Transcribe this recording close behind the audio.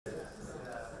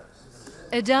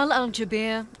Adel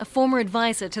al-Jubeir, a former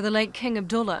advisor to the late King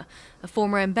Abdullah, a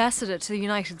former ambassador to the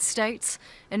United States,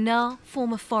 and now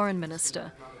former foreign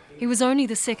minister. He was only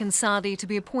the second Saudi to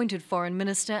be appointed foreign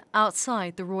minister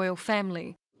outside the royal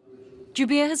family.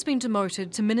 Jubeir has been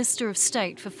demoted to Minister of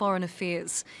State for Foreign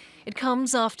Affairs. It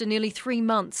comes after nearly 3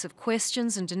 months of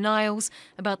questions and denials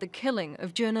about the killing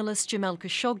of journalist Jamal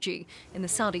Khashoggi in the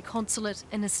Saudi consulate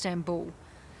in Istanbul.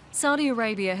 Saudi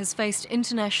Arabia has faced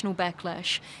international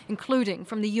backlash, including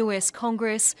from the US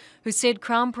Congress, who said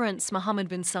Crown Prince Mohammed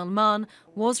bin Salman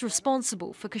was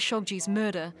responsible for Khashoggi's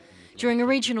murder. During a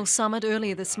regional summit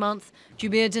earlier this month,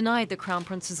 Jubeir denied the Crown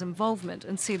Prince's involvement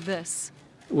and said this.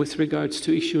 With regards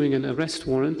to issuing an arrest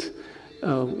warrant,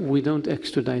 we don't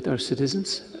extradite our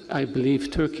citizens. I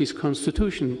believe Turkey's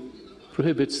constitution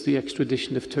prohibits the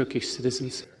extradition of Turkish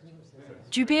citizens.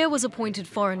 Jubeir was appointed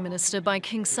foreign minister by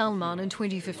King Salman in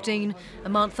 2015, a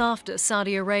month after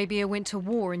Saudi Arabia went to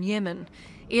war in Yemen.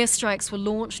 Airstrikes were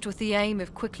launched with the aim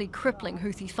of quickly crippling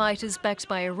Houthi fighters backed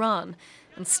by Iran.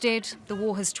 Instead, the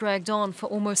war has dragged on for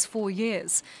almost 4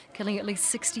 years, killing at least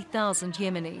 60,000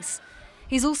 Yemenis.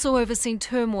 He's also overseen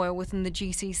turmoil within the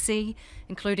GCC,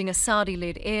 including a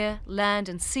Saudi-led air, land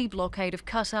and sea blockade of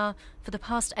Qatar for the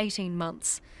past 18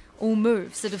 months. All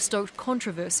moves that have stoked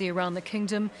controversy around the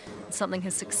kingdom, and something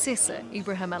his successor,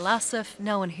 Ibrahim al-Assaf,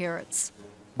 now inherits.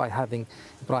 By having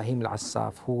Ibrahim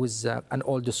al-Assaf, who is an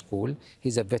old school,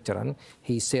 he's a veteran.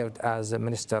 He served as a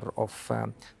Minister of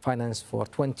Finance for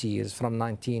 20 years, from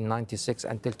 1996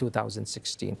 until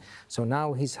 2016. So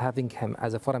now he's having him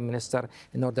as a foreign minister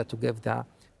in order to give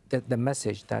the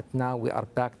message that now we are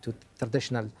back to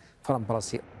traditional foreign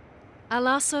policy.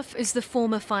 Al-Assaf is the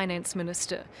former finance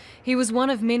minister. He was one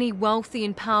of many wealthy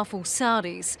and powerful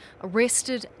Saudis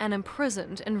arrested and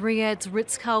imprisoned in Riyadh's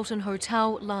Ritz-Carlton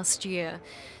Hotel last year.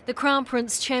 The Crown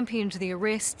Prince championed the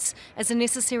arrests as a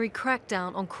necessary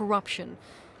crackdown on corruption.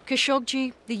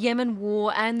 Khashoggi, the Yemen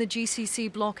war and the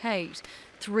GCC blockade,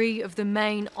 3 of the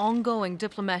main ongoing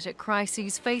diplomatic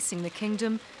crises facing the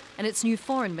kingdom and its new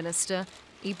foreign minister,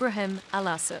 Ibrahim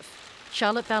al-Assaf.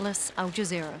 Charlotte Bellis, Al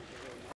Jazeera.